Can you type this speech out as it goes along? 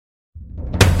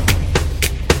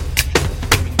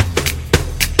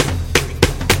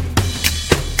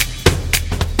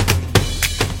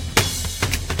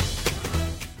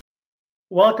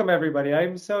Welcome, everybody.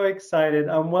 I'm so excited.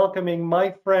 I'm welcoming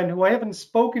my friend who I haven't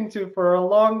spoken to for a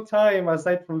long time,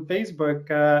 aside from Facebook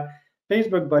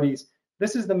buddies.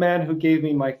 This is the man who gave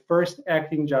me my first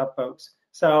acting job, folks.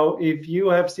 So if you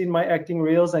have seen my acting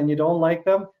reels and you don't like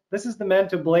them, this is the man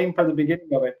to blame for the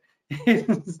beginning of it.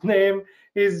 His name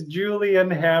is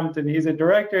Julian Hampton. He's a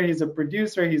director, he's a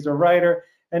producer, he's a writer,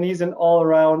 and he's an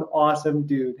all-around awesome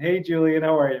dude. Hey, Julian,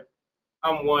 how are you?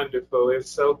 I'm wonderful.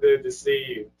 It's so good to see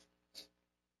you.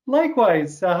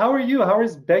 Likewise, how are you? How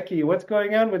is Becky? What's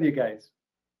going on with you guys?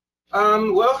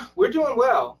 Well, we're doing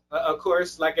well. Of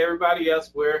course, like everybody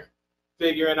else, we're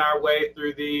figuring our way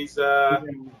through these Yeah,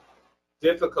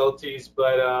 difficulties,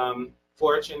 but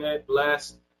fortunate,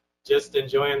 blessed, just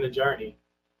enjoying the journey.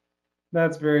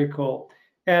 that's very cool.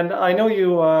 And I know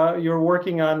you're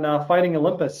working on Fighting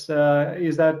Olympus.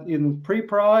 Is that in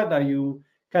pre-prod? Are you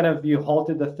you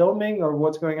halted the filming, or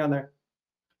what's going on there?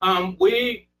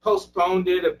 We postponed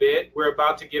it a bit. We're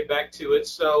about to get back to it.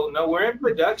 So, no, we're in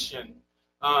production.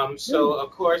 So, Good.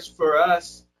 of course, for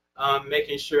us,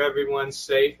 making sure everyone's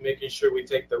safe, making sure we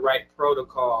take the right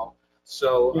protocol.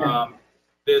 So, Yeah.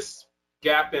 this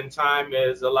gap in time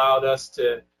has allowed us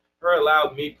to, or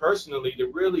allowed me personally to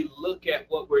really look at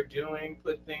what we're doing,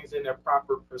 put things in their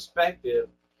proper perspective,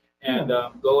 and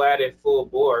Yeah. go at it full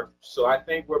bore. So, I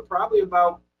think we're probably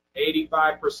about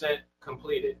 85%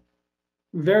 completed.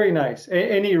 Very nice.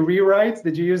 Any rewrites?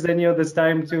 Did you use any of this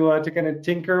time to kind of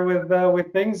tinker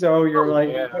with things, or you're Oh like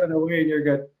yeah. put it away and you're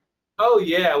good? Oh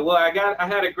yeah. Well, I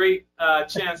had a great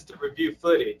chance to review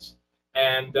footage,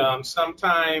 and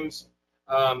sometimes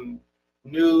um,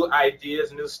 new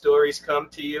ideas, new stories come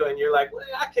to you, and you're like, well,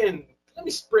 I can let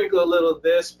me sprinkle a little of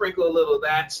this, sprinkle a little of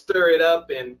that, stir it up,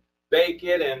 and bake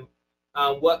it, and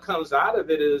what comes out of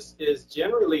it is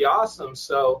generally awesome.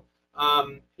 So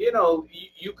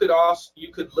you could also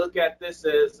you could look at this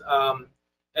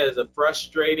as a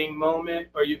frustrating moment,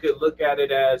 or you could look at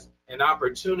it as an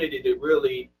opportunity to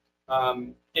really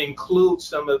include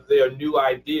some of their new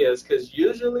ideas. Because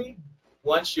usually,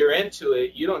 once you're into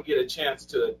it, you don't get a chance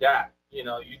to adapt. You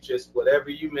just whatever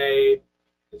you made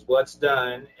is what's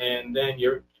done, and then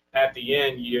you're at the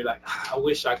end, you're like, "Ah, I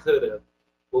wish I could have."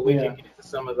 Well, we can Yeah. get to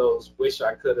some of those wish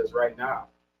I could have right now.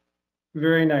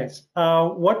 Very nice.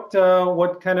 What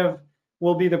kind of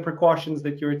will be the precautions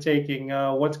that you're taking?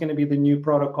 What's going to be the new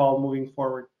protocol moving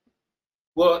forward?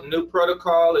 Well, new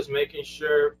protocol is making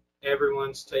sure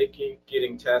everyone's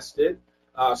getting tested,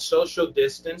 social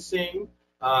distancing,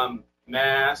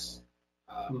 masks,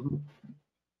 uh, Mhm.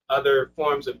 other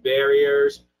forms of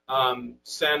barriers,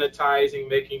 sanitizing,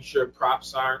 making sure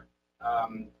props aren't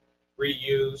um,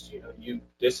 reused.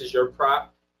 This is your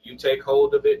prop. You take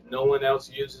hold of it. No one else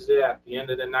uses it. At the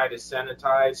end of the night, it's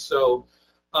sanitized. So,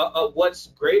 what's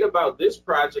great about this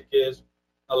project is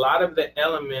a lot of the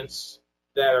elements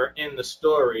that are in the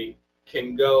story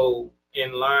can go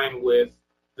in line with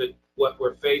what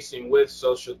we're facing with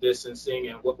social distancing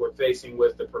and what we're facing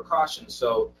with the precautions.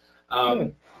 So, um,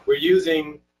 Good. we're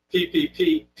using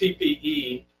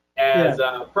PPE Yeah. as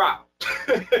a prop.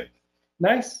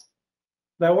 Nice.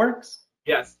 That works.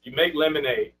 Yes, you make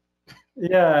lemonade.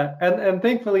 Yeah. And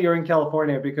thankfully you're in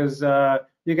California because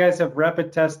you guys have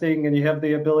rapid testing and you have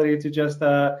the ability to just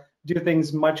do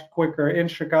things much quicker. In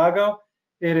Chicago,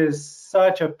 it is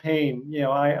such a pain.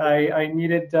 I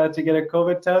needed to get a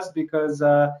COVID test because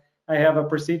I have a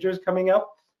procedures coming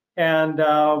up, and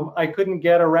I couldn't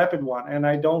get a rapid one, and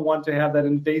I don't want to have that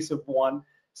invasive one.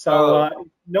 So Oh,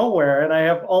 nowhere. And I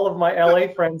have all of my LA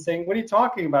friends saying, "What are you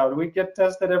talking about? We get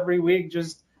tested every week.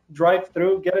 Just drive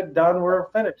through, get it done. We're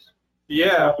finished."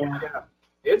 yeah, So yeah.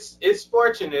 It's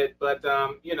fortunate, but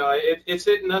it's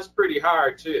hitting us pretty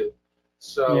hard too.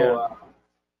 So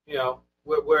yeah,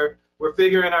 we're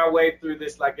figuring our way through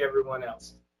this like everyone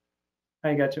else.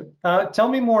 I got you. Tell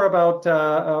me more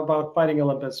about Fighting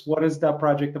Olympus. What is that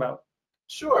project about?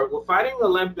 Sure. Well, Fighting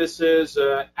Olympus is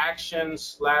action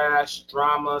slash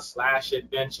drama slash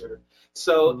adventure.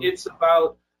 So Mhm. it's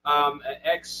about an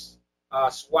ex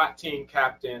SWAT team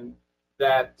captain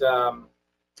that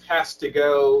has to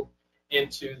go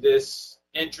into this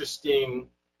interesting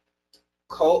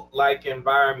cult-like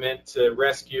environment to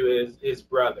rescue his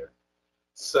brother.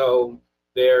 So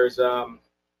there's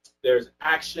there's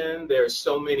action. There's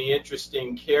so many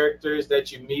interesting characters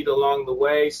that you meet along the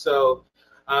way. So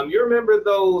you remember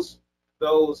those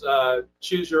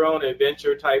choose your own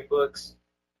adventure type books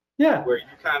Yeah. where you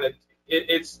kind of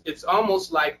it's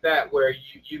almost like that where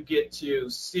you get to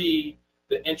see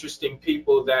the interesting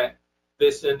people that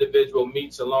this individual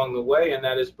meets along the way and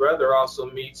that his brother also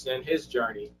meets in his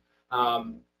journey.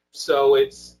 So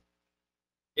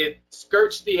it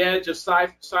skirts the edge of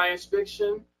science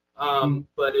fiction, Mm.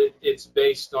 but it's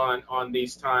based on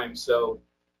these times. So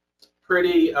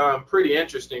pretty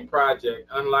interesting project,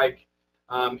 unlike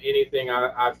anything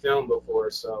I've filmed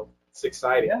before. So it's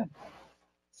exciting. Yeah.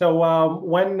 So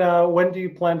when do you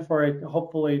plan for it?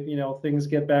 Hopefully, things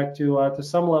get back to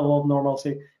some level of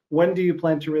normalcy. When do you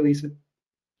plan to release it?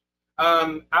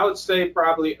 I would say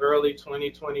probably early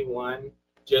 2021,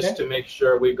 just Okay. to make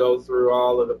sure we go through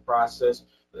all of the process.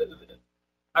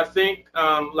 I think,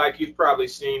 like you've probably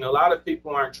seen, a lot of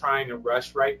people aren't trying to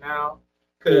rush right now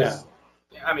Yeah. because,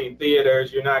 I mean,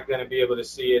 theaters, you're not going to be able to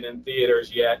see it in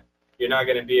theaters yet. You're not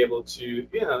going to be able to,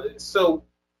 so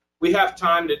we have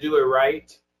time to do it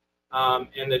right,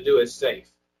 and to do it safe.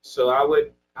 So I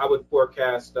would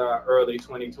forecast early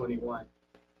 2021.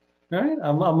 All right.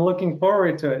 I'm looking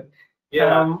forward to it.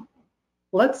 Yeah. Um,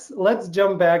 let's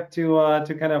jump back to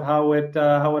kind of how it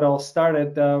all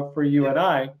started for you Yeah.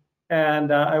 and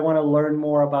and I want to learn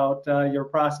more about your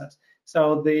process.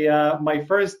 So the my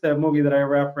first movie that I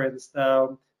referenced,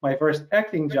 my first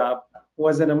acting job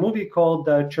was in a movie called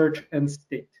Church and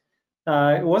State.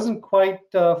 It wasn't quite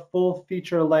full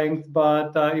feature length,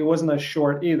 but it wasn't a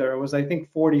short either. It was, I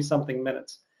think, 40 something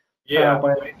minutes. Yeah.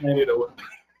 By We the time, need to.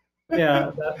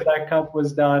 yeah, that cut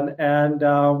was done, and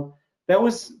that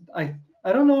was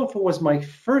I don't know if it was my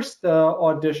first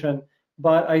audition,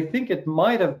 but I think it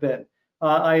might have been.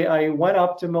 I went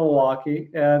up to Milwaukee,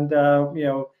 and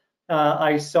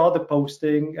I saw the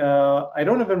posting. I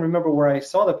don't even remember where I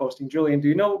saw the posting. Julian, do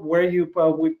you know where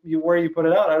where you put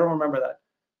it out? I don't remember that.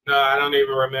 No, I don't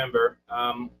even remember.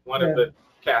 One of Yeah, the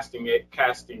casting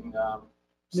yeah.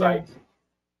 sites.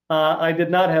 I did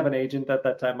not have an agent at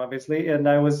that time, obviously, and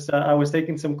I was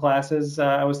taking some classes.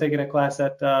 I was taking a class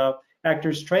at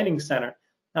Actors Training Center,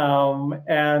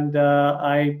 and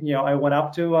I went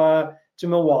up to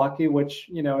Milwaukee, which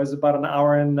is about an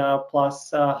hour and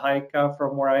plus hike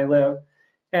from where I live,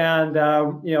 and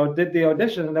did the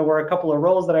audition. And there were a couple of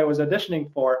roles that I was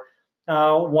auditioning for,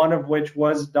 one of which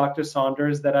was Dr.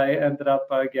 Saunders that I ended up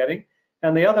getting.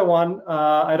 And the other one,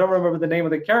 I don't remember the name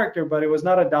of the character, but it was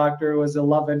not a doctor. It was a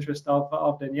love interest of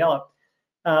Daniela.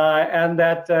 And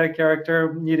that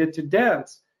character needed to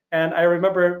dance. And I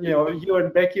remember, you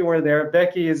and Becky were there.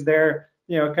 Becky is there,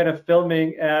 kind of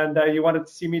filming, and you wanted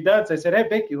to see me dance. I said, hey,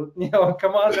 Becky,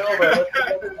 come on over.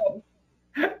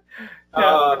 Yeah,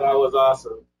 Oh, that was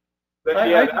awesome. But I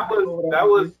yeah, did that not was know what I that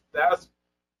was was doing. that's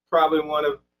probably one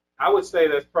of I would say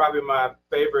that's probably my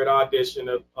favorite audition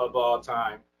of all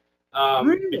time.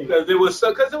 Really? Because it was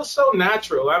so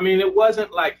natural. I mean, it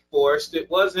wasn't like forced. It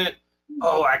wasn't,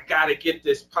 oh, I gotta get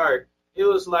this part. It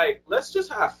was like, let's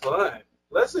just have fun.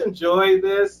 Let's enjoy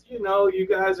this. You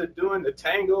guys are doing the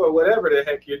tango or whatever the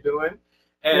heck you're doing.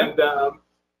 Yeah. And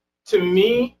to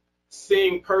me,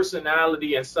 seeing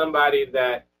personality in somebody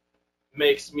that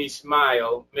makes me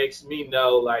smile, makes me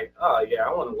know like, oh yeah,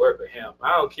 I want to work with him.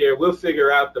 I don't care. We'll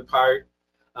figure out the part.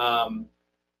 Um,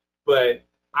 but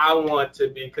I want to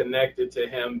be connected to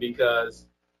him because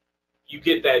you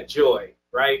get that joy,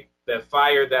 right? That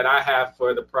fire that I have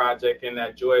for the project and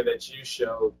that joy that you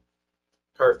showed.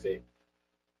 Perfect.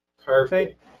 Thank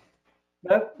Perfect.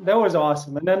 That was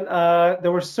awesome. And then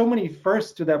there were so many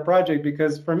firsts to that project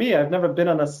because for me, I've never been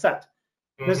on a set.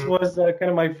 This Hmm. was kind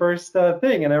of my first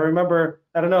thing, and I remember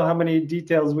I don't know how many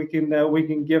details we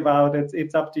can give out.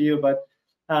 It's up to you, but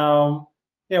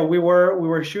we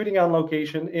were shooting on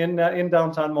location in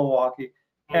downtown Milwaukee,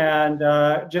 and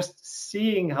just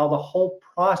seeing how the whole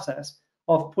process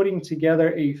of putting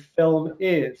together a film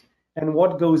is, and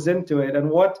what goes into it, and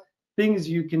what things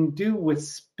you can do with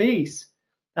space,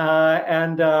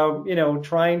 and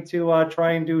trying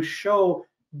to show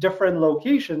different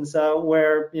locations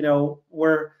where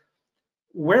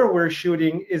we're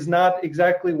shooting is not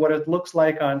exactly what it looks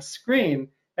like on screen,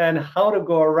 and how to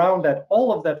go around that.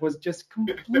 All of that was just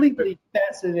completely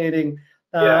fascinating,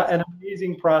 Yes. an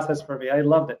amazing process for me. I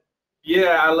loved it.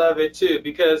 Yeah, I love it too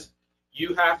because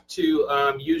you have to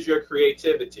use your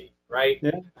creativity, right?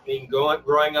 Yeah, I mean,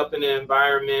 growing up in an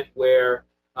environment where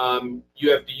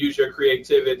you have to use your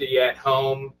creativity at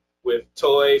home with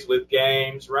toys, with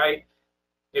games, right?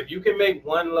 If you can make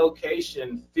one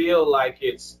location feel like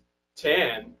it's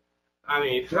 10, I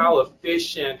mean, yeah, how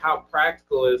efficient, how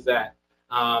practical is that?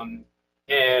 Um,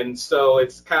 and so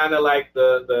it's kind of like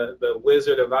the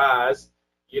Wizard of Oz,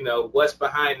 what's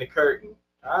behind the curtain?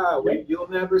 yeah, You'll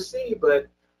never see, but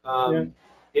yeah. um,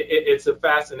 it's a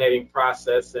fascinating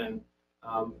process, and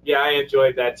yeah, I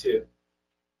enjoyed that too.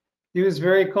 He was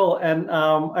very cool, and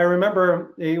I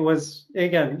remember it was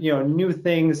again, new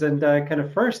things and kind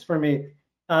of first for me.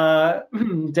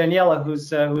 Daniela, who's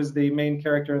the main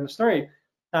character in the story,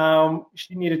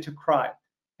 she needed to cry,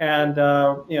 and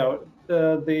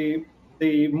the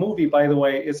movie, by the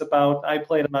way, is about. I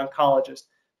played an oncologist.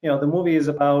 The movie is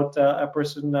about a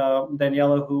person,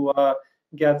 Daniela, who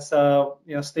gets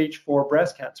stage 4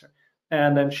 breast cancer,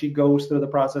 and then she goes through the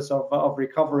process of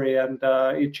recovery, and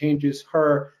it changes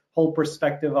her whole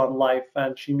perspective on life,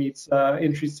 and she meets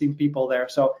interesting people there.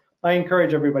 So I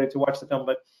encourage everybody to watch the film.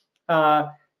 But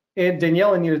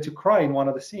Daniela needed to cry in one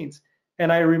of the scenes,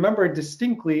 and I remember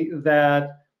distinctly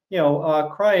that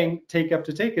crying take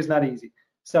after take is not easy.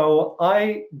 So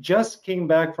I just came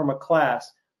back from a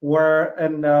class where,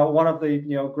 and one of the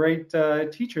great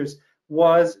teachers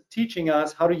was teaching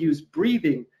us how to use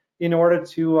breathing in order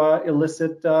to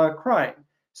elicit crying.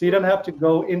 So you don't have to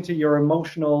go into your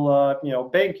emotional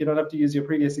bank. You don't have to use your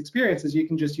previous experiences. You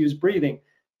can just use breathing.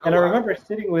 And I remember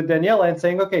sitting with Daniela and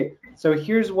saying, okay, so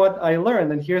here's what I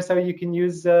learned, and here's how you can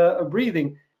use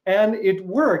breathing. And it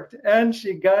worked, and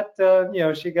she got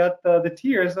the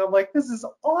tears. I'm like, this is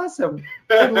awesome.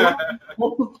 I love the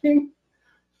whole thing.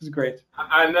 It was great.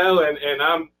 I know, and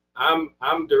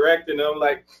I'm directing. I'm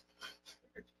like,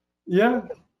 yeah,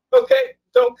 okay,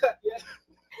 don't cut yet.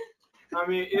 I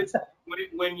mean, it's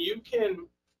when you can,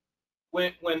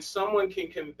 when someone can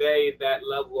convey that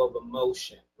level of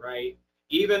emotion, right?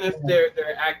 Even if they're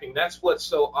acting, that's what's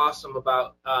so awesome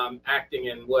about acting,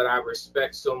 and what I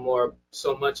respect so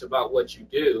much about what you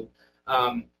do,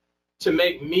 to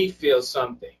make me feel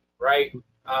something, right?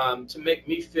 To make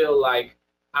me feel like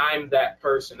I'm that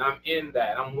person, I'm in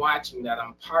that, I'm watching that,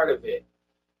 I'm part of it,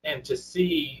 and to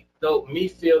see me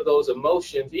feel those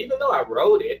emotions, even though I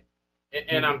wrote it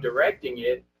and I'm directing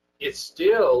it, it's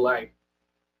still like,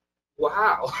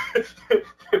 wow,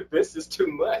 this is too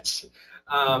much.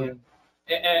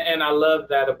 And I love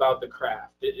that about the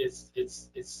craft. It's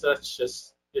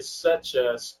such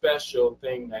a special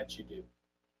thing that you do.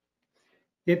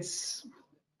 It's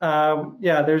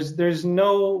there's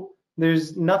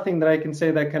nothing that I can say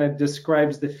that kind of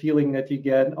describes the feeling that you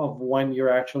get of when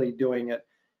you're actually doing it.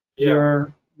 Yeah.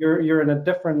 You're in a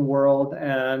different world,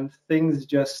 and things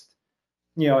just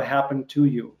happen to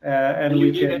you. And do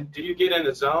you get in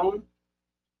the zone?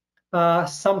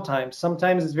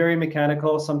 Sometimes it's very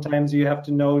mechanical. Sometimes you have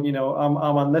to know, I'm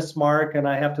on this mark, and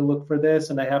I have to look for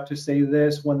this, and I have to say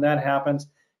this when that happens,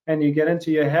 and you get into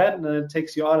your head, and it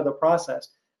takes you out of the process.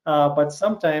 But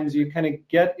sometimes you kind of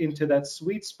get into that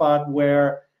sweet spot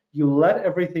where you let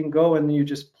everything go and you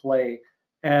just play,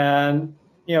 and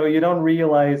you don't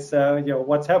realize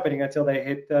what's happening until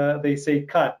they say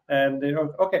cut, and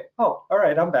okay, oh, all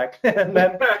right, I'm back, and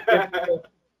then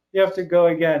you have to go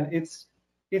again. It's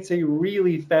a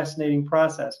really fascinating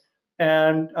process,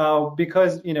 and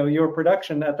because your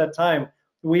production at that time,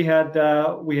 we had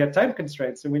time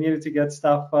constraints, and we needed to get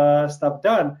stuff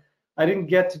done. I didn't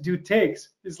get to do takes.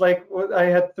 It's like I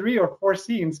had 3 or 4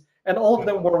 scenes, and all of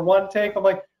them were one take. I'm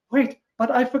like, wait,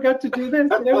 but I forgot to do this.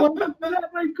 And I wanted to do that,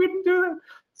 and I couldn't do that.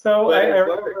 So I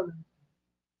remember.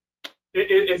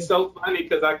 It's so funny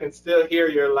because I can still hear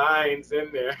your lines in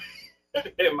there.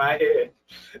 In my head.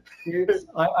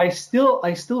 I still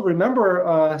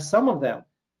remember some of them.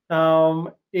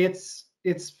 It's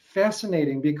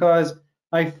fascinating because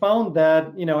I found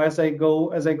that as I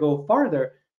go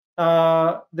farther,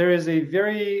 there is a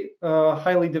very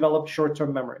highly developed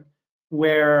short-term memory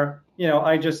where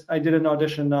I did an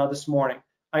audition this morning.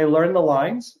 I learned the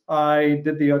lines. I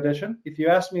did the audition. If you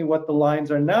ask me what the lines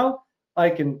are now, I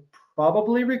can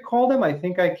probably recall them. I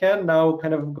think I can now,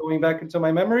 kind of going back into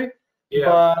my memory.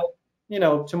 Yeah.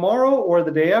 But tomorrow or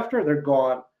the day after, they're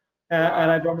gone, and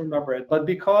I don't remember it. But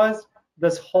because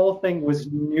this whole thing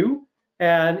was new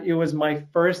and it was my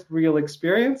first real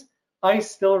experience, I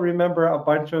still remember a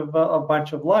bunch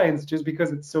of lines just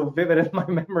because it's so vivid in my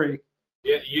memory.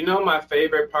 Yeah, my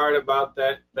favorite part about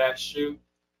that shoot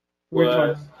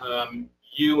was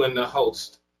you and the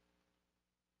host.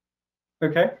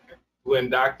 Okay. When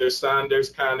Dr. Saunders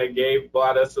kind of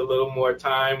bought us a little more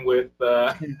time with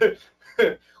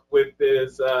with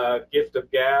his gift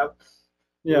of gab.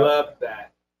 Yeah.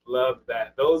 Love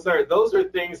that. Those are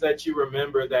things that you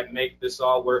remember that make this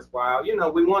all worthwhile.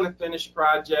 We want to finish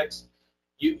projects.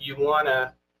 You want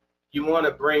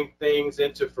to bring things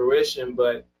into fruition,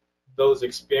 but those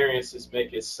experiences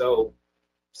make it so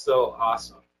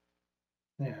awesome.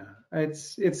 Yeah,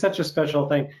 it's such a special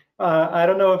thing. I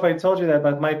don't know if I told you that,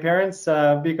 but my parents,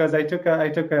 because I took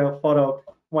a photo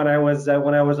when I was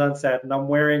on set, and I'm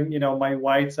wearing my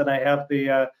whites, and I have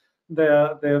the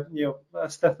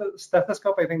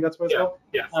stethoscope, I think that's what it's called,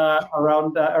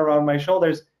 around my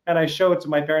shoulders, and I show it to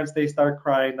my parents. They start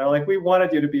crying. They're like, "We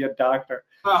wanted you to be a doctor."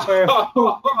 where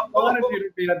who wanted you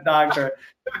to be a doctor.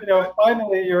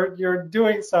 Finally you're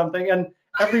doing something, and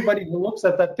everybody who looks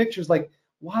at that picture is like,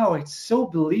 wow, it's so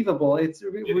believable.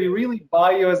 We really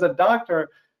buy you as a doctor.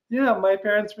 Yeah, my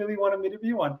parents really wanted me to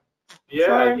be one. Yeah,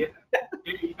 Sorry. yeah.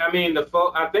 I mean,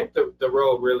 I think the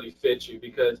role really fits you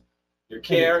because you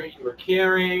were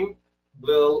caring,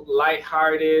 little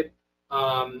lighthearted,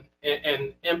 and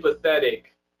empathetic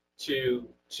to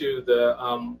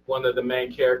the one of the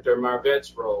main character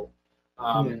Marvette's role,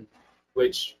 Yeah.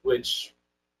 which was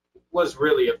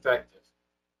really effective.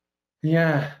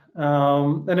 Yeah,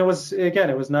 and it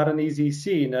was not an easy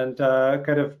scene, and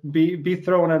kind of be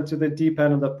thrown into the deep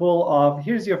end of the pool of,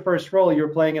 here's your first role, you're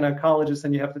playing an oncologist,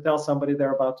 and you have to tell somebody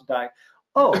they're about to die.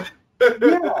 Oh,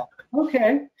 yeah,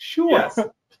 okay, sure, Yes.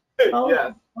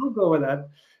 Yes. I'll go with that.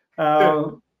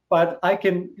 But I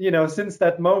can, since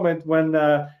that moment when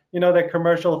that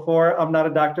commercial for I'm not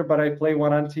a doctor, but I play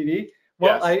one on TV.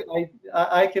 Well, Yes.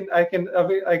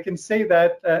 I can say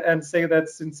that and say that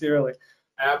sincerely.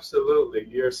 Absolutely,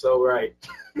 you're so right.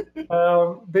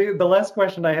 The last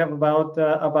question I have about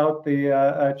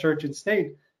the church and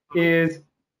state is,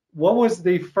 what was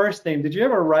the first name? Did you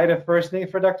ever write a first name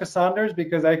for Dr. Saunders?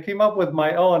 Because I came up with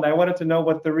my own. I wanted to know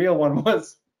what the real one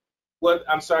was. What?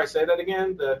 I'm sorry. Say that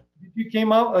again.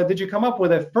 Did you come up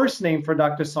with a first name for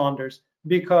Dr. Saunders?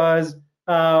 Because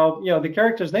the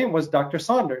character's name was Dr.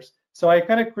 Saunders. So I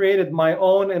kind of created my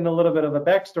own and a little bit of a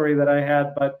backstory that I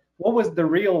had. But what was the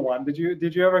real one? Did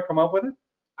you ever come up with it?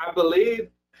 I believe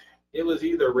it was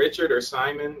either Richard or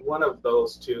Simon, one of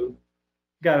those two.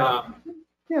 Got it.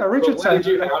 Yeah, Richard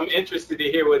Simon. I'm interested to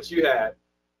hear what you had.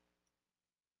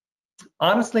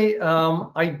 Honestly,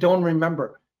 I don't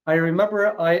remember. I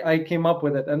remember I came up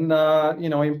with it, and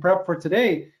in prep for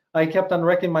today, I kept on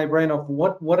racking my brain of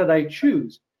what did I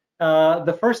choose.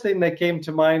 The first thing that came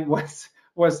to mind was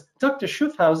Dr.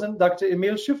 Schuffhausen, Dr.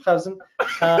 Emil Schuffhausen,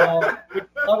 which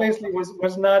obviously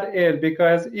was not it,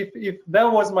 because if that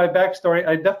was my backstory,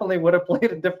 I definitely would have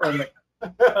played it differently.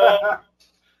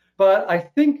 But I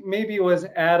think maybe it was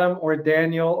Adam or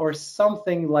Daniel or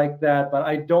something like that, but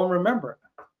I don't remember.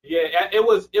 Yeah, it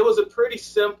was a pretty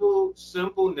simple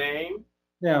name.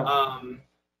 Yeah.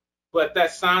 But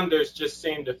that Saunders just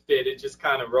seemed to fit. It just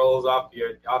kind of rolls off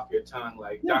your tongue,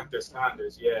 like Dr.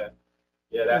 Saunders. Yeah.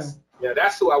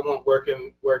 That's who I want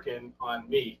working on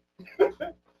me.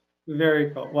 Very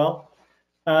cool. Well,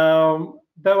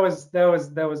 that was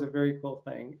a very cool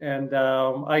thing, and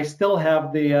I still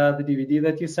have the DVD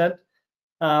that you sent.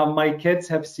 My kids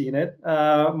have seen it.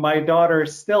 My daughter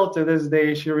still to this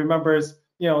day, she remembers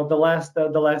the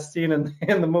last scene in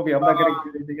the movie. I'm not going to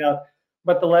give anything out,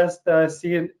 but the last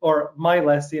scene, or my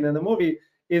last scene in the movie,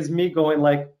 is me going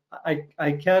like,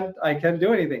 I can't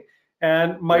do anything.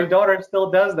 And my daughter still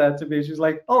does that to me. She's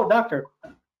like, "Oh, doctor,"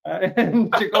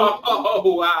 and she goes,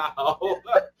 "Oh, wow."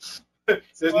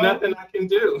 There's nothing I can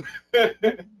do.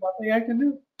 Nothing I can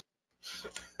do.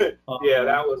 Yeah,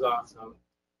 that was awesome.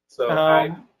 So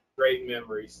I great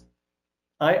memories.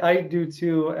 I do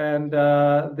too, and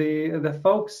the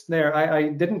folks there, I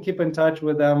didn't keep in touch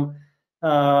with them.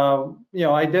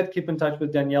 I did keep in touch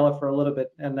with Daniela for a little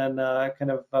bit, and then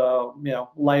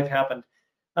life happened.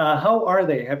 How are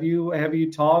they? Have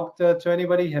you talked to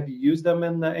anybody? Have you used them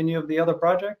in any of the other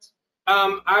projects?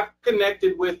 I've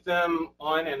connected with them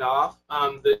on and off.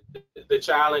 The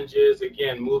challenge is,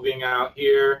 again, moving out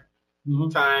here. Mm-hmm.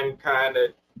 Time kind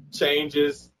of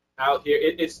changes out here.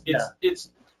 It's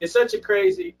such a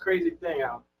crazy thing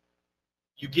out.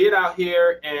 You get out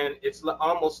here and it's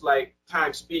almost like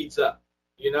time speeds up.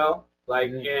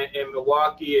 Like in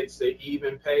Milwaukee, it's an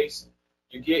even pace.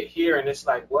 You get here and it's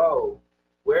like, whoa,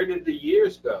 where did the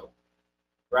years go?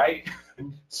 Right?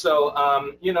 So,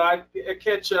 I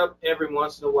catch up every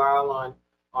once in a while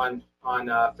on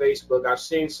Facebook. I've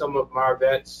seen some of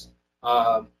Marvette's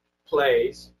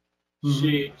plays.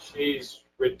 Mm-hmm. She's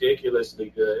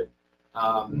ridiculously good.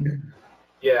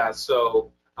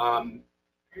 So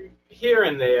here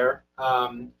and there,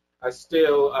 I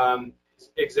still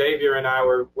Xavier and I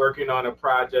were working on a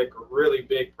really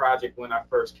big project when I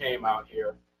first came out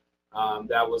here.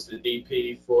 That was the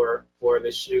DP for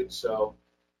the shoot. So.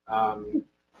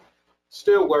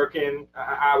 Still working.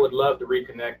 I would love to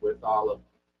reconnect with all of them.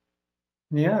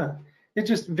 Yeah, it's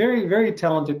just very, very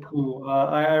talented crew.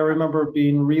 I remember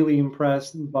being really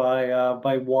impressed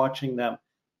by watching them.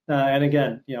 And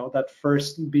again, that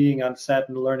first being on set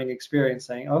and learning experience,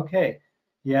 saying, okay,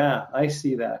 yeah, I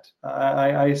see that.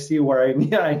 I see where I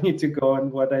need to go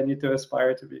and what I need to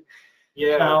aspire to be.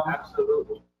 Yeah,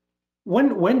 absolutely.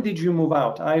 When did you move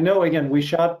out? I know, again, we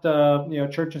shot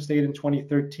Church and State in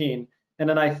 2013, and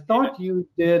then I thought you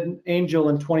did Angel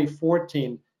in 2014,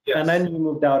 and Yes. then you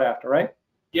moved out after, right?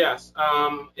 Yes.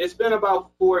 It's been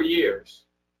about 4 years.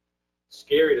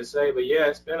 Scary to say, but yeah,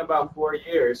 it's been about 4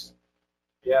 years.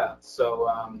 Yeah. So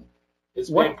it's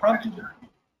been What quite a prompted? journey.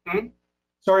 Hmm?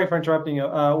 Sorry for interrupting you.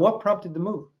 What prompted the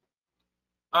move?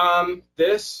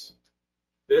 This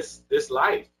this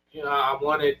life.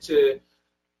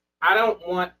 I don't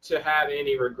want to have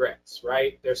any regrets,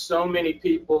 right? There's so many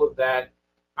people that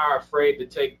are afraid to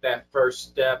take that first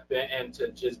step and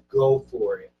to just go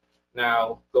for it.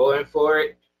 Now, going for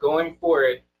it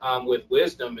with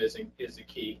wisdom is a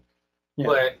key. Yeah.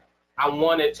 But I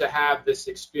wanted to have this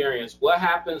experience. What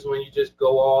happens when you just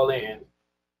go all in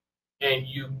and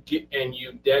you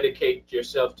dedicate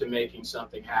yourself to making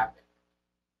something happen?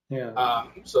 Yeah.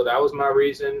 So that was my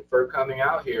reason for coming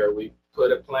out here. We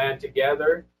put a plan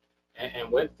together and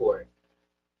went for it.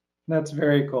 That's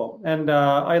very cool. And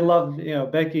I love,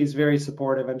 Becky's very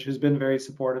supportive, and she's been very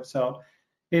supportive. So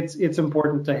it's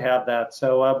important to have that.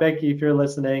 So Becky, if you're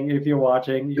listening, if you're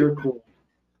watching, you're cool.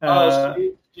 Oh,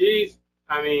 she's,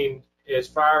 I mean, as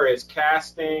far as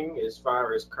casting, as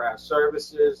far as craft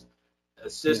services,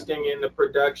 assisting in the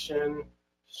production,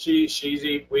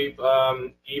 we've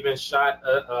even shot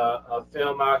a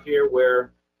film out here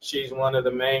where she's one of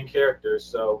the main characters.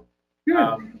 So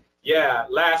Good. yeah,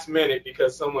 last minute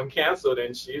because someone canceled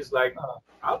and she's like,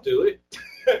 I'll do it.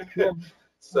 Yeah.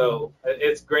 So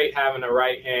it's great having a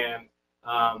right hand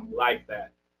like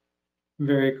that.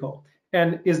 Very cool.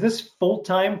 And is this full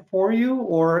time for you,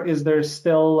 or is there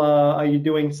still, are you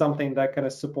doing something that kind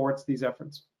of supports these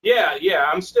efforts? Yeah,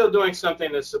 I'm still doing something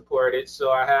to support it.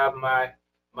 So I have my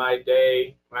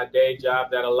day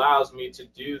job that allows me to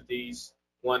do these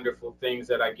wonderful things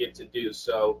that I get to do.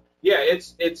 So yeah,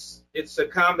 it's a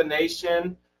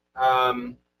combination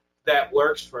that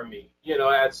works for me.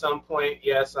 At some point,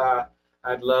 yes,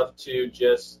 I'd love to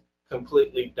just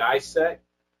completely dissect,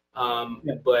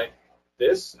 but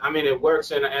it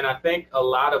works, and I think a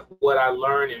lot of what I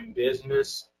learn in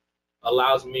business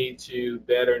allows me to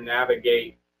better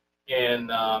navigate in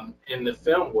the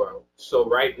film world. So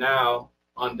right now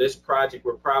on this project,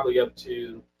 we're probably up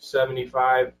to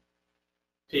 75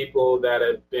 people that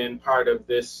have been part of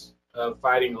this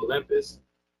Fighting Olympus,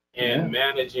 and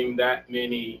managing that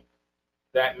many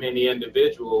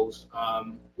individuals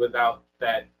without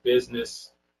that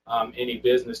business, any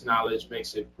business knowledge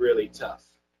makes it really tough.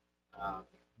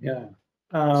 Yeah.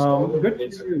 So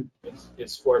Good for you.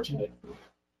 it's fortunate.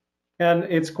 And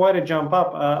it's quite a jump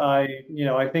up.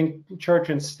 I think church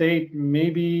and state,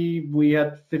 maybe we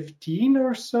had 15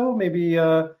 or so, maybe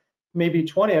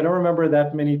 20. I don't remember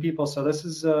that many people. So this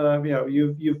is,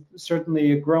 you've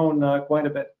certainly grown quite a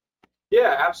bit.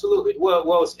 Yeah, absolutely. Well,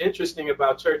 what's interesting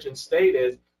about church and state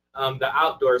is the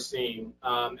outdoor scene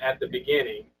at the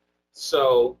beginning.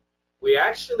 So we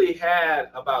actually had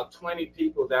about 20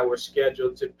 people that were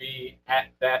scheduled to be at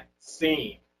that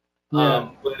scene,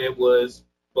 but it was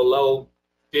below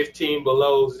 15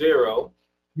 below zero.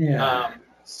 Yeah.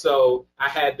 So I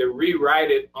had to rewrite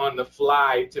it on the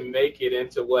fly to make it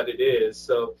into what it is.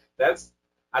 So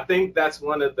I think that's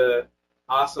one of the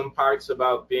awesome parts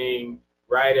about being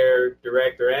writer,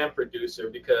 director, and producer,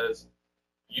 because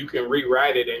you can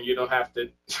rewrite it and you don't have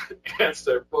to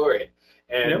answer for it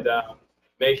and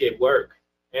make it work.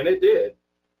 And it did.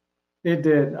 It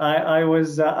did. I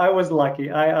was lucky.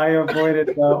 I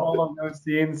avoided all of those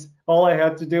scenes. All I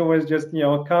had to do was just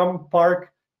come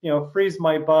park, freeze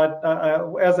my butt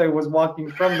as I was walking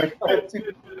from the car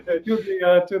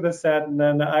to the set, and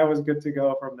then I was good to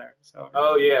go from there. So.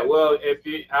 Oh yeah. Well,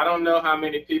 I don't know how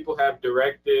many people have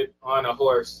directed on a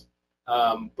horse,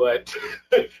 but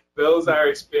those are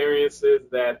experiences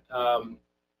that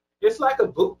it's like a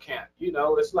boot camp.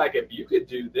 It's like, if you could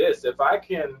do this, if I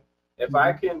can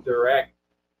direct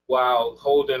while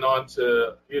holding on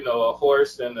to a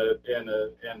horse and a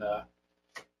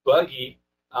buggy,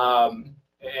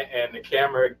 and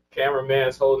the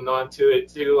cameraman's holding on to it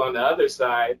too on the other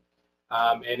side,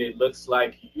 and it looks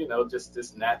like just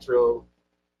this natural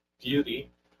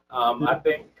beauty. I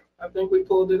think we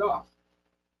pulled it off.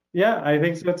 Yeah, I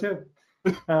think so too.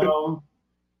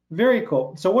 Very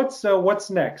cool. So what's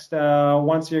next?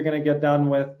 Once you're going to get done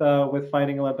with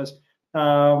Fighting Olympus,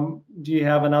 do you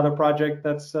have another project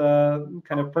that's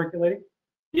kind of percolating?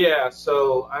 Yeah,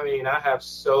 so I have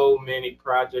so many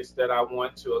projects that I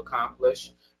want to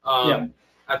accomplish. I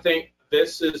think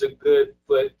this is a good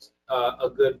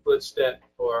footstep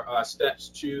or steps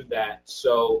to that.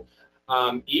 So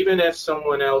even if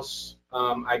someone else,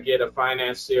 I get a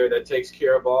financier that takes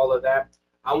care of all of that,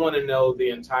 I want to know the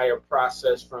entire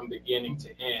process from beginning to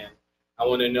end. I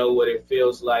want to know what it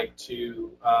feels like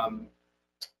to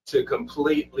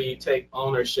completely take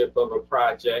ownership of a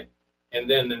project. And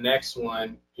then the next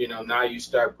one, now you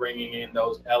start bringing in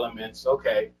those elements.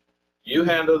 Okay, you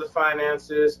handle the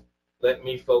finances. Let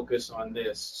me focus on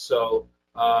this. So,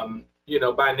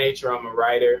 by nature, I'm a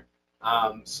writer.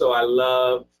 So I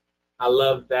love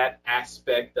that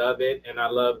aspect of it, and I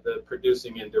love the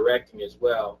producing and directing as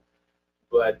well.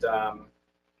 But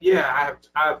yeah, I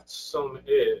have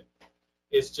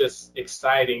it's just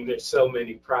exciting. There's so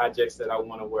many projects that I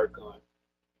want to work on.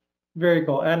 Very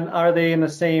cool. And are they in the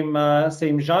same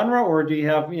genre, or do you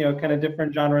have kind of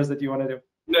different genres that you want to do?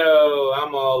 No,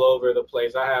 I'm all over the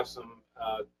place. I have some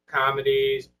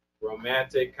comedies,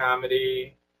 romantic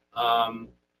comedy, um,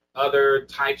 other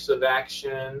types of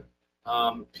action,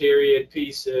 period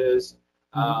pieces.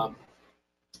 Mhm. Um,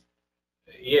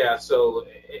 yeah, so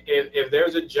if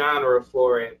there's a genre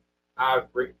for it,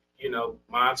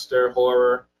 monster,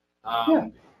 horror. Yeah.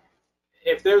 Um,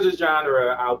 if there's a genre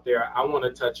out there, I want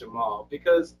to touch them all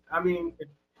because I mean,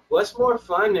 what's more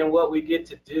fun than what we get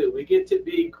to do? We get to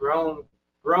be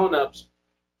grown-ups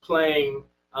playing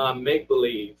make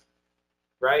believe,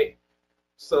 right?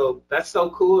 So that's so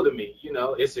cool to me.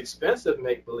 It's expensive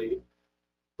make believe,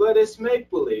 but it's make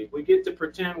believe. We get to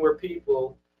pretend we're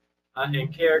people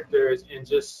and characters and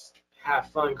just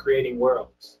have fun creating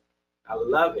worlds. I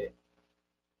love it.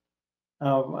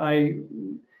 I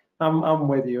I'm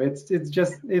with you. It's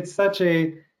just it's such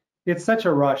a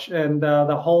rush, and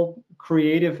the whole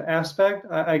creative aspect,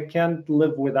 I can't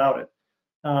live without it.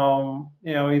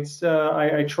 It's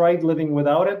I tried living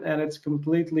without it, and it's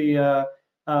completely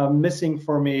missing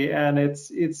for me, and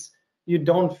it's you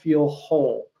don't feel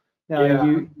whole. Yeah,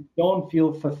 You don't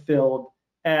feel fulfilled.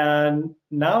 And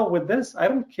now with this, I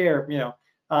don't care.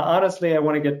 Honestly, I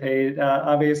want to get paid.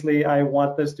 Obviously, I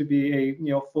want this to be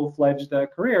a full-fledged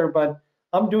career, but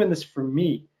I'm doing this for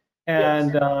me,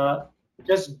 yes. and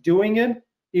just doing it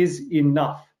is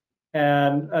enough.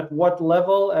 And at what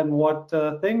level and what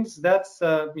things, that's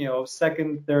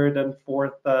second, third, and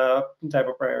fourth type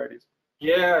of priorities.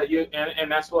 Yeah,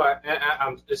 and that's why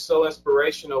it's so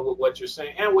inspirational with what you're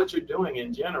saying and what you're doing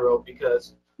in general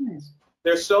because Nice.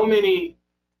 there's so many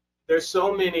there's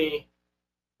so many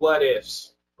what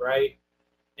ifs, right?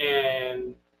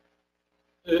 And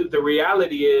the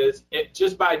reality is,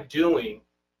 just by doing,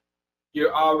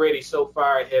 you're already so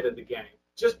far ahead of the game.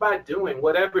 Just by doing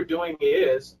whatever doing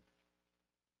is,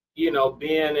 being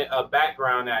a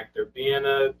background actor,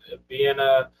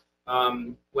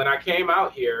 when I came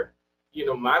out here,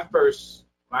 my first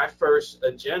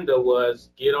agenda was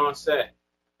get on set.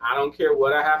 I don't care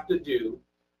what I have to do.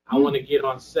 I want to get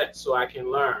on set so I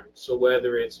can learn. So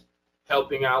whether it's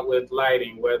helping out with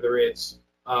lighting, whether it's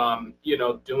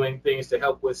doing things to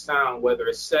help with sound, whether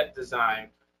it's set design,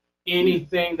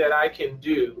 anything that I can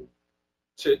do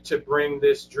to bring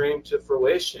this dream to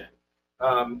fruition.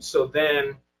 So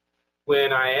then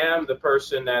when I am the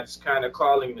person that's kind of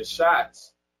calling the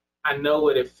shots, I know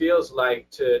what it feels like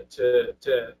to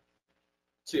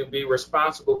be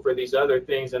responsible for these other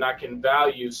things, and I can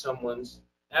value someone's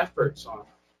efforts on it,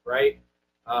 right?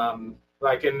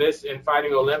 Like in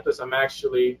Fighting Olympus, I'm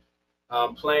actually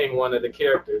playing one of the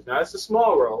characters. Now it's a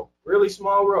small role, really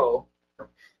small role,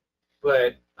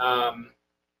 but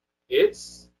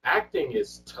it's acting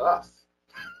is tough.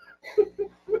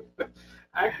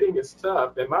 Acting is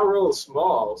tough, and my role is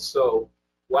small. So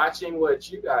watching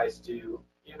what you guys do,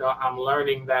 I'm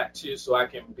learning that too, so I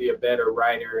can be a better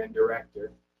writer and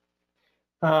director.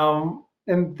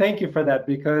 And thank you for that,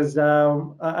 because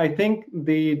I think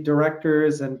the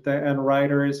directors and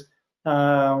writers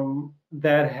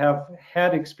that have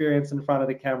had experience in front of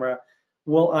the camera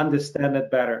will understand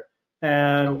it better.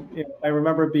 And I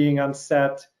remember being on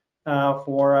set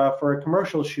for a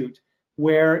commercial shoot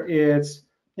where it's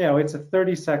a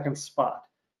 30-second spot,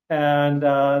 and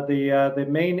the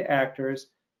main actors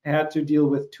had to deal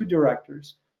with two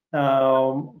directors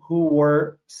who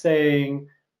were saying,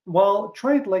 well,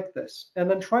 try it like this, and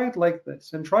then try it like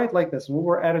this, and try it like this. And we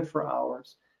were at it for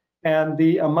hours. And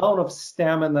the amount of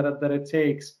stamina that it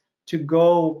takes to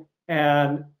go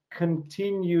and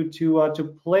continue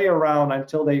to play around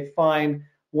until they find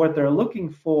what they're looking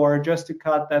for just to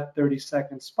cut that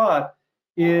 30-second spot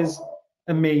is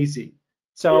amazing.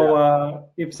 So Yeah.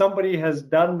 if somebody has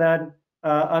done that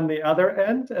on the other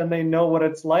end and they know what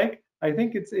it's like, I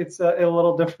think it's a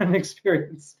little different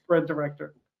experience for a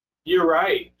director. You're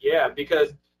right. Yeah,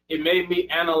 because it made me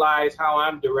analyze how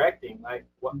I'm directing. Like,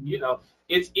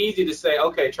 it's easy to say,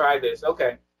 okay, try this.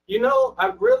 Okay,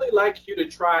 I'd really like you to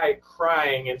try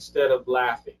crying instead of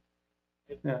laughing.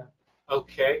 Yeah.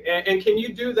 Okay, and can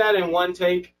you do that in one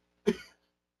take?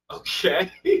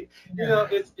 Okay.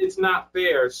 It's not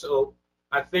fair. So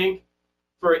I think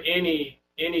for any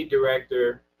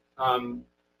director, um,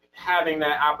 having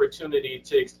that opportunity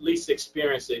to at least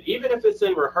experience it, even if it's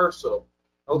in rehearsal.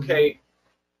 Mhm. Okay,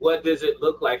 what does it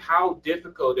look like? How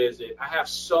difficult is it? I have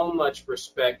so much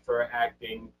respect for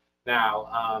acting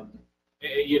now.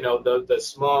 The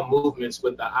small movements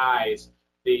with the eyes,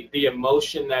 the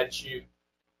emotion that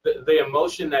the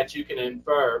emotion that you can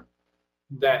infer,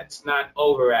 that's not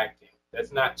overacting,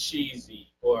 that's not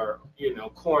cheesy or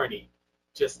corny,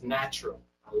 just natural.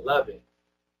 I love it.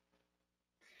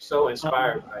 So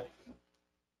inspired by it.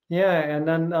 Yeah, and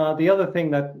then the other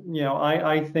thing that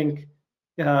I think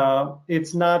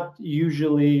it's not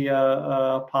usually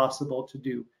possible to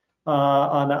do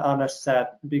on a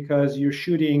set because you're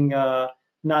shooting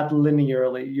not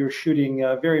linearly. You're shooting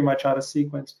very much out of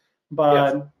sequence.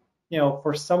 Yes. But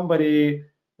for somebody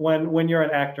when you're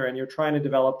an actor and you're trying to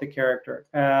develop the character,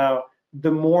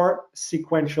 the more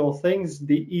sequential things,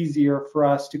 the easier for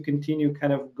us to continue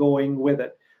kind of going with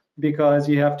it because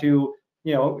you have to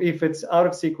if it's out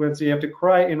of sequence, you have to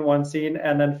cry in one scene,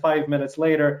 and then 5 minutes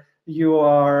later, you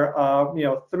are,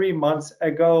 3 months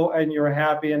ago, and you're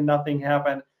happy and nothing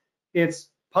happened. It's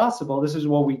possible. This is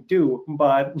what we do,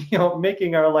 but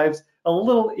making our lives a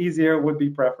little easier would be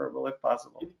preferable if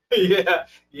possible. Yeah,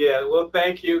 yeah. Well,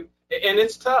 thank you. And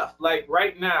it's tough. Like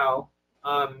right now,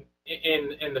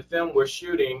 in the film we're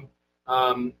shooting,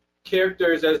 um,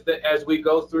 characters as we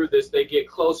go through this, they get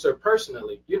closer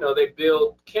personally. They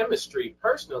build chemistry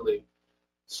personally.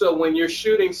 So when you're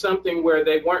shooting something where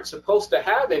they weren't supposed to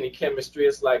have any chemistry,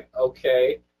 it's like,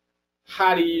 okay,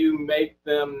 how do you make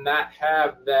them not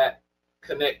have that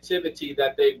connectivity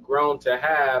that they've grown to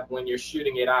have when you're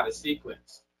shooting it out of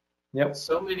sequence? Yep.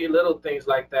 So many little things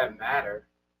like that matter.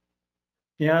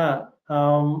 Yeah,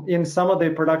 in some of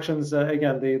the productions,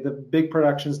 again, the big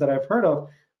productions that I've heard of,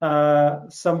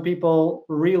 some people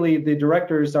really, the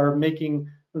directors are making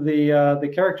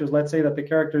the characters. Let's say that the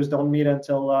characters don't meet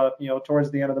until towards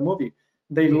the end of the movie.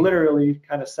 They Mhm. literally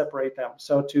kind of separate them.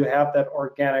 So to have that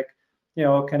organic,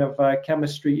 kind of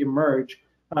chemistry emerge.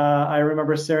 I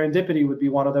remember Serendipity would be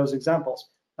one of those examples.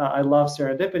 I love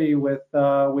Serendipity with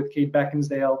Kate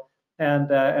Beckinsale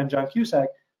and John Cusack.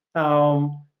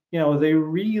 They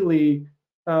really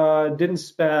didn't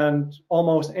spend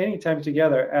almost any time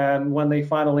together. And when they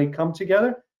finally come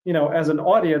together, as an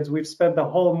audience, we've spent the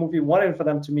whole movie wanting for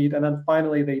them to meet, and then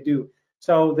finally they do.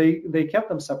 So they kept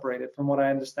them separated, from what I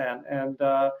understand, and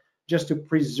just to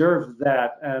preserve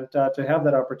that and to have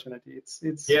that opportunity,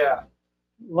 it's Yeah,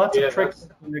 lots of yeah, tricks.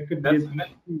 And it could that's be,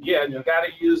 yeah. You yeah, got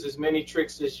to use as many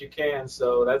tricks as you can.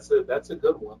 So that's a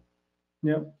good one.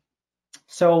 yeah.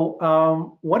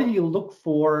 So, what do you look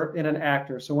for in an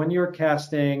actor? So, when you're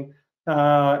casting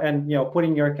and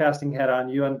putting your casting hat on,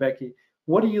 you and Becky,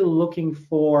 what are you looking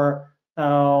for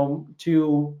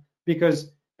to?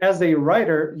 Because as a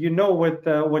writer, you know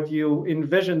what you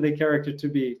envision the character to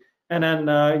be, and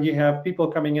then you have people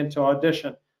coming into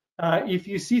audition. If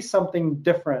you see something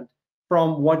different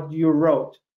from what you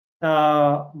wrote,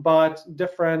 but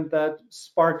different that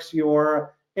sparks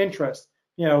your interest,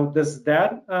 does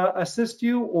that assist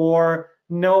you, or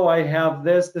no, I have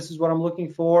this is what I'm looking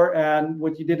for, and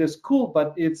what you did is cool,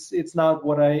 but it's not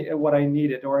what I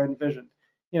needed or envisioned.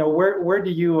 Where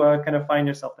do you kind of find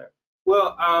yourself there?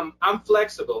 Well, I'm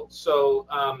flexible, so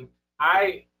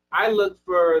I look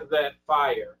for that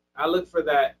fire. I look for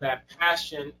that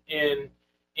passion in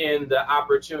the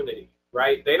opportunity.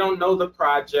 Right? They don't know the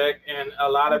project, and a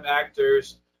lot of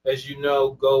actors, as you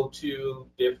know, go to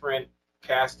different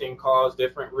casting calls,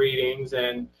 different readings,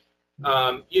 and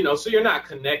so you're not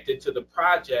connected to the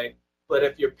project. But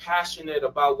if you're passionate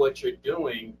about what you're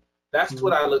doing, that's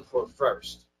what Mhm. I look for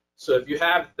first. So if you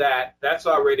have that, that's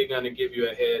already going to give you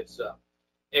a heads up.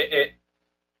 It,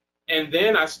 and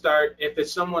then I start, if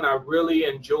it's someone I really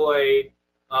enjoy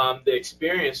the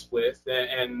experience with,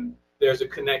 and there's a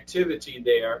connectivity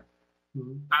there,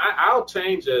 Mhm. I'll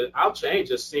change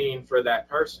a scene for that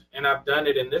person, and I've done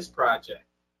it in this project.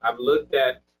 I've looked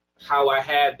at how I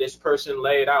had this person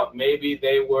laid out. Maybe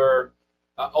they were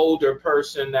an older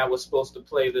person that was supposed to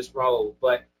play this role,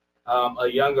 but a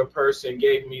younger person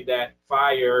gave me that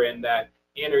fire and that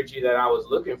energy that I was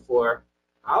looking for.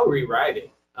 I'll rewrite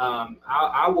it.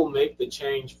 I will make the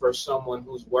change for someone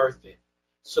who's worth it.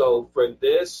 So for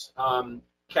this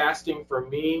casting for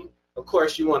me, of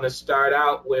course, you want to start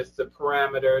out with the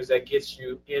parameters that gets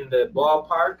you in the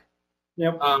ballpark.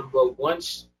 Yep. But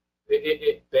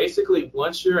basically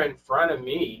once you're in front of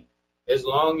me, as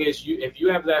long as if you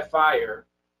have that fire,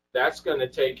 that's going to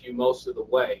take you most of the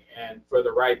way. And for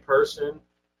the right person,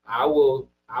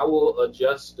 I will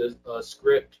adjust a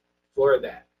script for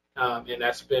that. And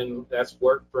that's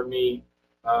worked for me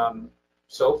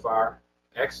so far.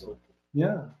 Excellent.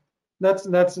 Yeah,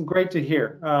 that's great to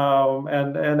hear,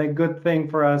 and a good thing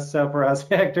for us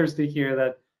actors to hear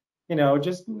that,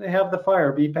 just have the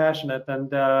fire, be passionate,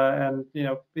 and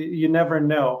you never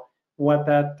know what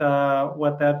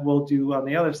that will do on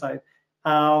the other side.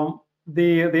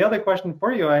 The other question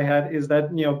for you I had is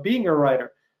that, being a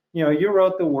writer, you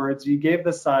wrote the words, you gave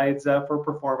the sides for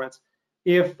performance.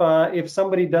 If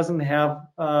somebody doesn't have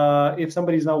if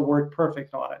somebody's not word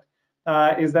perfect on it,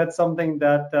 is that something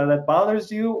that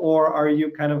bothers you, or are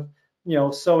you kind of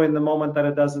so in the moment that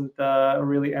it doesn't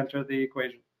really enter the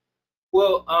equation?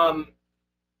 Well,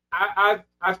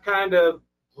 I've kind of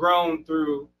grown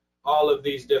through all of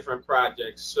these different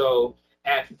projects. So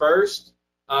at first,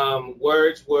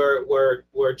 words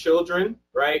were children,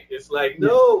 right? It's like, Yeah.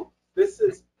 no, this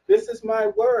is my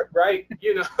word, right?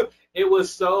 It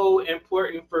was so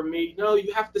important for me. No,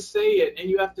 you have to say it, and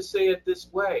you have to say it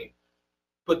this way.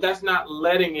 But that's not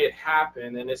letting it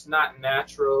happen, and it's not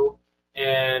natural.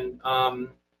 And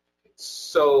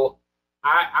so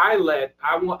I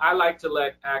like to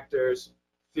let actors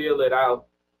feel it out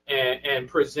and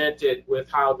present it with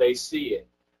how they see it,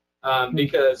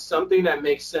 because something that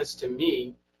makes sense to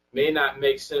me may not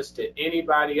make sense to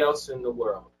anybody else in the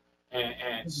world.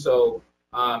 And so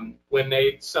when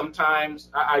they sometimes,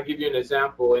 I give you an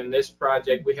example. In this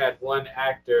project, we had one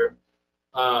actor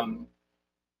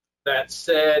that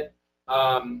said,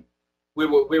 we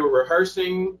were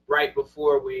rehearsing right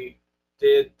before we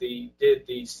did the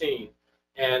scene,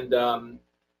 and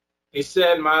he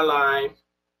said my line,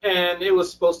 and it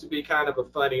was supposed to be kind of a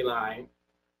funny line,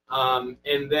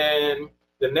 and then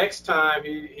the next time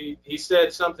he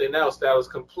said something else that was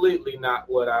completely not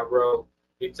what I wrote.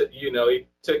 He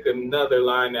took another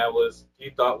line that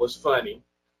he thought was funny,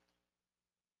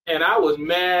 and I was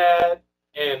mad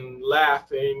and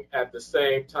laughing at the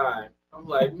same time. I'm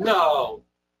like, no,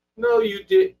 you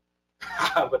did.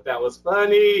 But that was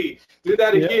funny. Do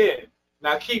that again.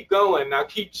 Now keep going. Now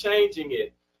keep changing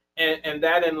it. And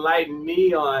that enlightened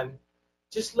me on,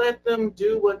 just let them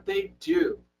do what they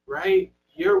do, right?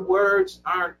 Your words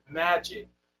aren't magic.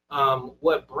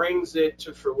 What brings it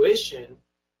to fruition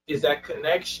is that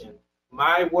connection.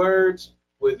 My words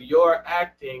with your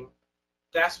acting,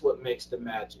 that's what makes the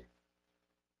magic.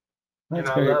 That's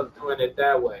and I great. love doing it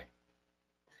that way.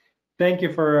 Thank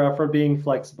you for being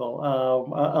flexible.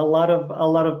 A lot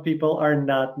of people are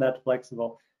not that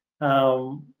flexible.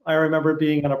 I remember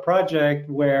being on a project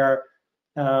where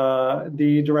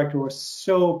the director was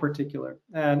so particular,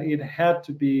 and it had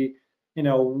to be,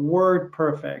 word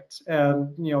perfect,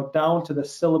 and down to the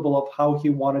syllable of how he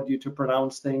wanted you to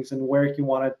pronounce things and where he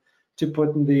wanted to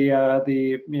put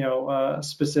the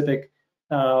specific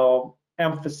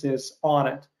emphasis on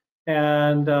it.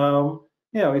 And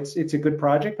it's a good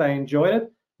project. I enjoyed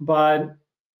it, but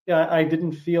I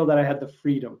didn't feel that I had the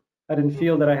freedom. I didn't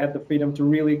feel that I had the freedom to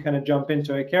really kind of jump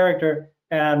into a character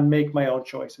and make my own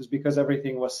choices, because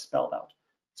everything was spelled out.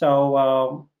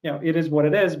 So it is what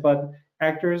it is. But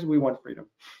actors, we want freedom.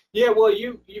 Yeah, well,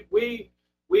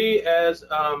 we as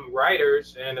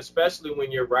writers, and especially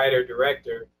when you're writer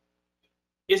director,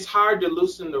 it's hard to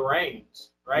loosen the reins,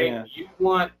 right? Yeah.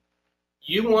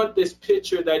 You want this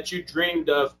picture that you dreamed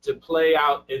of to play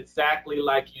out exactly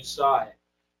like you saw it.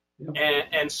 Yep.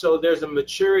 And so there's a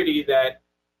maturity that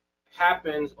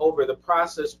happens over the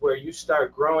process where you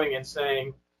start growing and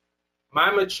saying,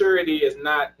 my maturity is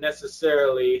not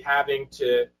necessarily having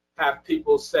to have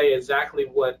people say exactly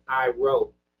what I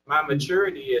wrote. My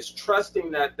maturity is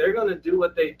trusting that they're going to do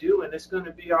what they do and it's going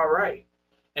to be all right.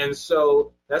 And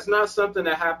so that's not something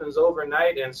that happens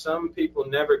overnight, and some people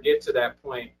never get to that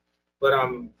point. But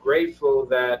I'm grateful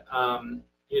that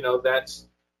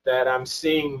that I'm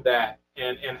seeing that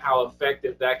and how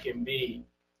effective that can be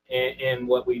in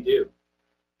what we do.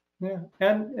 Yeah,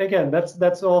 and again,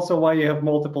 that's also why you have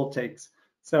multiple takes.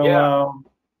 So yeah.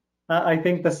 I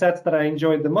think the sets that I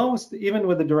enjoyed the most, even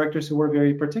with the directors who were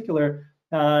very particular,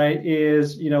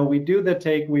 is we do the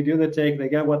take, they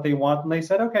get what they want, and they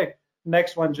said, okay,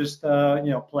 next one, just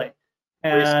play.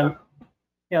 And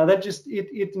that just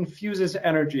it infuses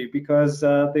energy, because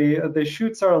the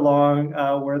shoots are long.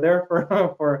 We're there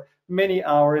for many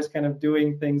hours, kind of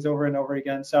doing things over and over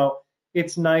again. So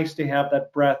it's nice to have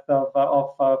that breath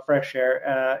of fresh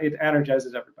air. It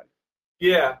energizes everybody.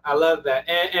 Yeah, I love that.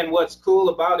 And what's cool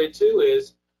about it too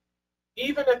is,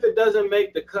 even if it doesn't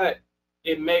make the cut,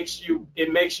 it makes you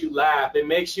laugh. It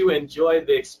makes you enjoy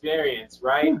the experience,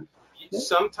 right? Yeah.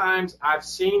 Sometimes I've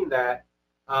seen that.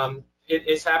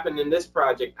 It's happened in this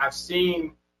project. I've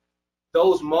seen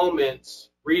those moments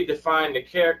redefine the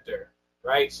character,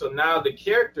 right? So now the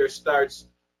character starts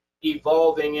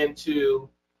evolving into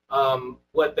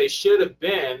what they should have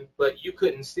been, but you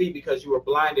couldn't see because you were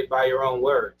blinded by your own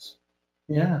words.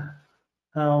 Yeah.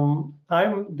 I'm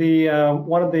the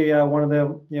one of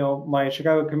the my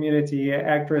Chicago community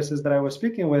actresses that I was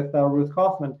speaking with, Ruth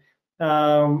Kaufman.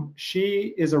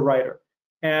 She is a writer,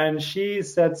 and she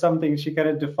said something. She kind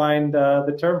of defined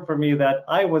the term for me that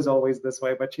I was always this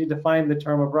way, but she defined the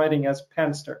term of writing as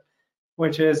pantster,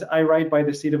 which is I write by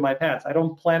the seat of my pants. I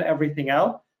don't plan everything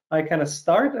out. I kind of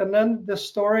start, and then the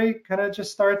story kind of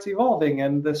just starts evolving,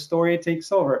 and the story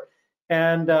takes over.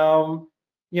 And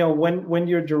when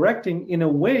you're directing, in a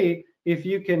way, if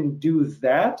you can do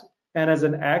that, and as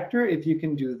an actor, if you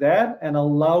can do that and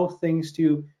allow things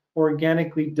to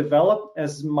organically develop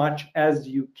as much as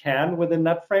you can within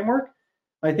that framework,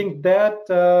 I think that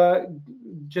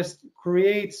just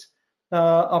creates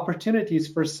opportunities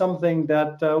for something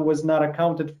that was not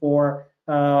accounted for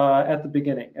at the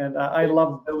beginning. And I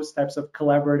love those types of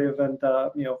collaborative and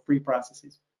free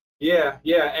processes. Yeah,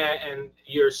 yeah, and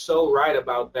you're so right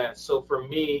about that. So for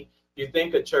me, you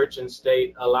think of church and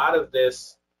state, a lot of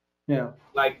this, Yeah.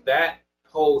 like that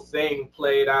whole thing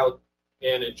played out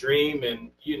in a dream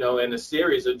and, in a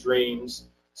series of dreams.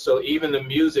 So even the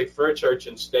music for church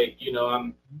and state,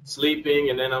 I'm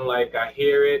sleeping and then I'm like, I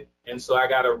hear it. And so I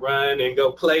got to run and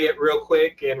go play it real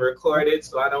quick and record it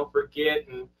so I don't forget.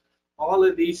 And all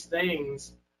of these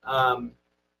things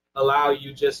allow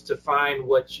you just to find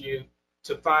what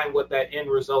that end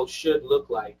result should look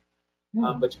like.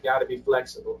 Yeah. But you got to be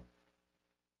flexible.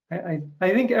 I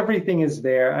think everything is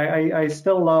there. I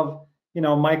still love,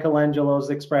 Michelangelo's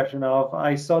expression of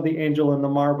I saw the angel in the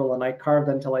marble and I carved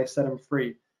until I set him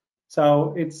free.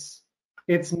 So it's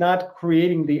not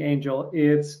creating the angel,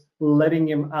 it's letting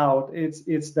him out.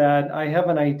 It's that I have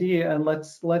an idea and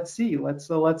let's see,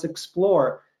 let's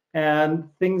explore, and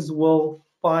things will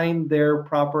find their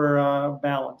proper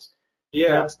balance.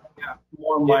 Yeah, That's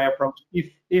more my approach.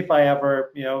 If I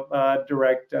ever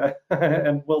direct,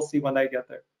 and we'll see when I get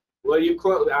there. Well, you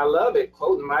quote, I love it,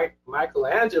 quoting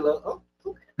Michelangelo. Oh,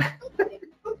 okay.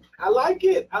 I like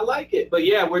it. I like it. But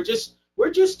yeah, we're just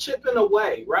chipping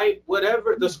away, right?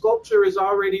 Whatever, the sculpture is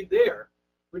already there.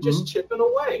 We're just chipping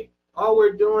away. All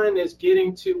we're doing is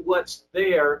getting to what's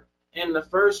there in the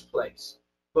first place.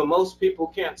 But most people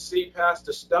can't see past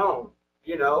the stone,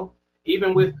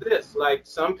 Even with this, like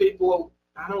some people,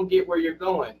 I don't get where you're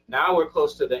going. Now we're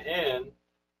close to the end.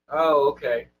 Oh,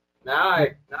 okay. Now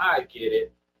I get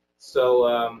it.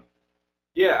 So,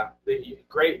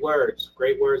 great words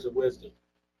of wisdom.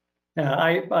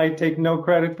 Yeah, I take no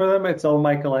credit for them. It's all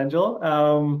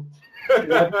Michelangelo.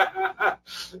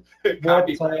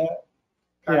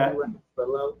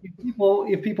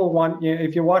 If people want,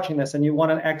 if you're watching this and you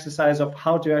want an exercise of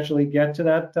how to actually get to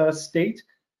that state,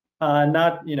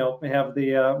 not have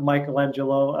the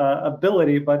Michelangelo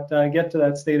ability, but get to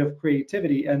that state of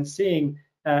creativity and seeing,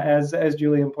 as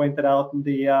Julian pointed out,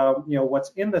 the what's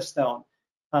in the stone,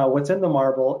 what's in the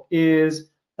marble is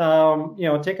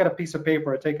take out a piece of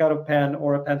paper, take out a pen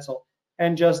or a pencil,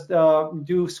 and just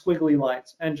do squiggly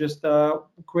lines and just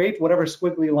create whatever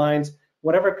squiggly lines,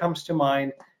 whatever comes to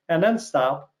mind, and then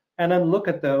stop and then look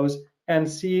at those and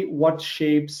see what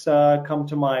shapes come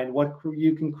to mind, what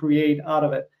you can create out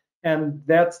of it. And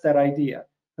that's that idea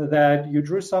that you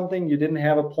drew something, you didn't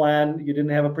have a plan, you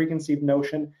didn't have a preconceived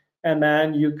notion, and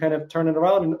then you kind of turn it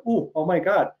around and, oh my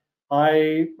God,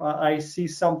 I see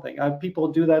something. People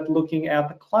do that looking at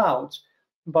the clouds,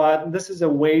 but this is a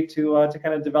way to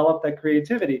kind of develop that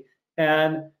creativity.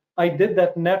 And I did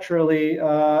that naturally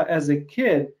as a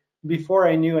kid before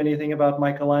I knew anything about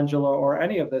Michelangelo or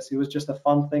any of this. It was just a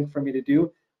fun thing for me to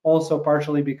do. Also,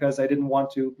 partially because I didn't want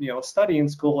to, study in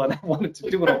school and I wanted to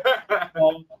do it.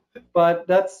 But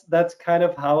that's kind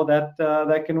of how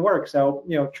that can work. So,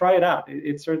 try it out.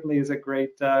 It certainly is a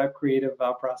great creative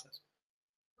process.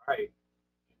 Right.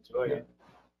 Enjoy it.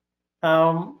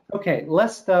 Okay.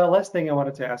 Last thing I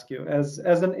wanted to ask you, as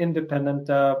an independent,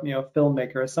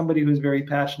 filmmaker, as somebody who's very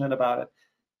passionate about it,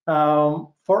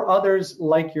 for others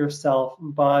like yourself,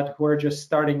 but who are just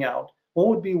starting out, what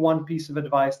would be one piece of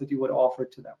advice that you would offer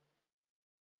to them?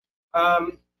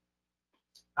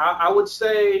 I would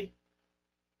say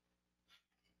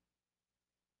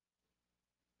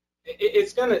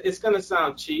it's gonna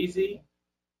sound cheesy,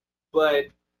 but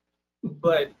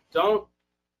don't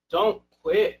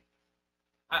quit.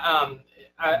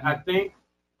 I think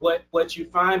what you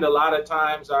find a lot of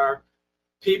times are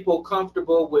people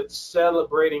comfortable with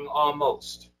celebrating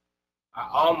almost. I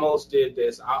almost did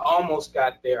this. I almost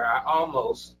got there. I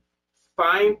almost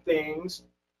find things,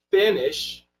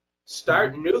 finish,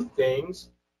 start new things,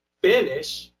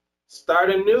 finish, start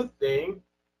a new thing,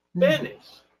 finish.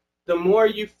 The more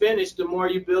you finish, the more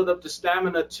you build up the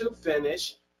stamina to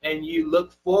finish, and you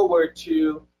look forward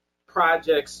to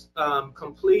projects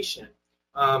completion.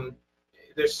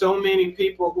 There's so many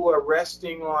people who are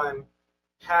resting on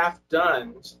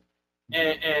half-dones,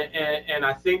 and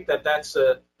I think that's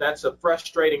a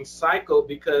frustrating cycle,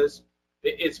 because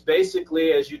it's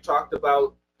basically, as you talked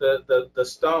about the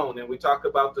stone, and we talked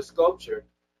about the sculpture.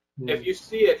 If you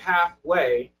see it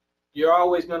halfway, you're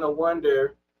always going to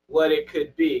wonder what it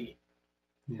could be,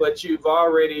 but you've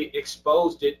already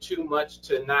exposed it too much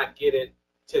to not get it,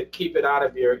 to keep it out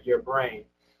of your brain.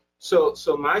 So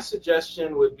my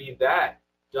suggestion would be that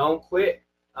don't quit.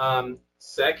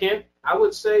 Second, I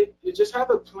would say you just have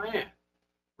a plan,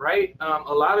 right?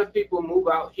 A lot of people move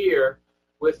out here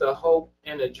with a hope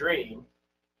and a dream,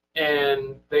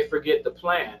 and they forget the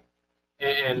plan,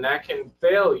 and that can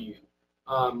fail you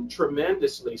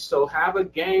tremendously. So have a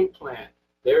game plan.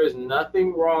 There is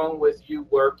nothing wrong with you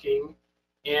working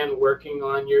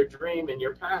on your dream and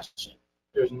your passion.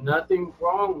 There's nothing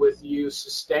wrong with you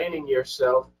sustaining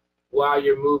yourself while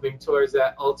you're moving towards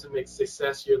that ultimate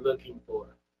success you're looking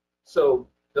for. So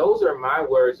those are my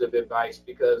words of advice,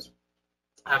 because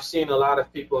I've seen a lot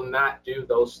of people not do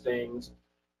those things,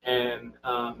 and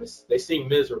they seem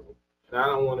miserable. And I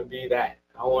don't want to be that.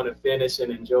 I want to finish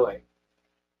and enjoy.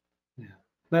 Yeah,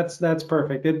 that's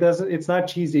perfect. It's not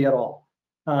cheesy at all.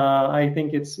 I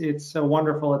think it's a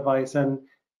wonderful advice, and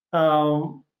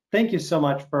thank you so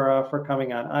much for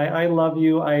coming on. I love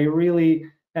you. I really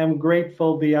am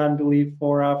grateful beyond belief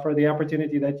for the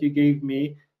opportunity that you gave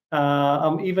me.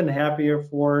 I'm even happier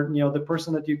for the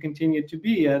person that you continue to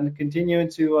be, and continuing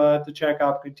to check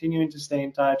up, continuing to stay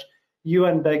in touch. You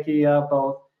and Becky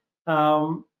both.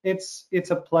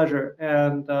 It's a pleasure,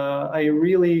 and I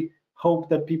really hope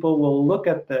that people will look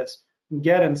at this,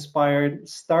 get inspired,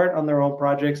 start on their own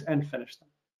projects, and finish them.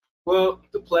 Well,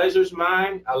 the pleasure's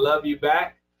mine. I love you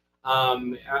back.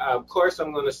 Of course,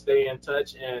 I'm going to stay in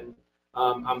touch, and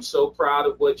I'm so proud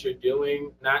of what you're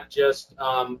doing, not just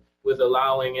with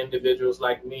allowing individuals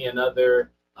like me and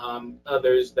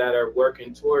others that are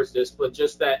working towards this, but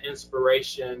just that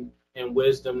inspiration and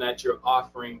wisdom that you're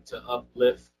offering to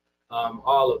uplift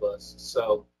all of us.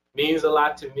 So means a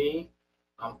lot to me.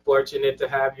 I'm fortunate to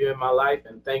have you in my life,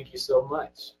 and thank you so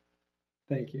much.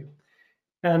 Thank you.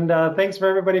 And thanks for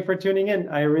everybody for tuning in.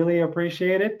 I really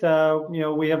appreciate it.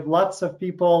 We have lots of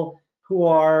people who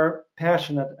are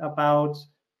passionate about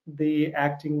the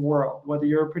acting world. Whether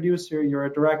you're a producer, you're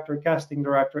a director, casting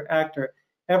director, actor,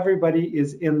 everybody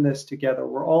is in this together.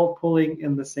 We're all pulling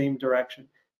in the same direction.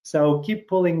 So keep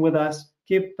pulling with us,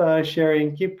 keep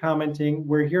sharing, keep commenting.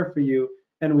 We're here for you,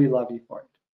 and we love you for it.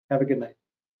 Have a good night.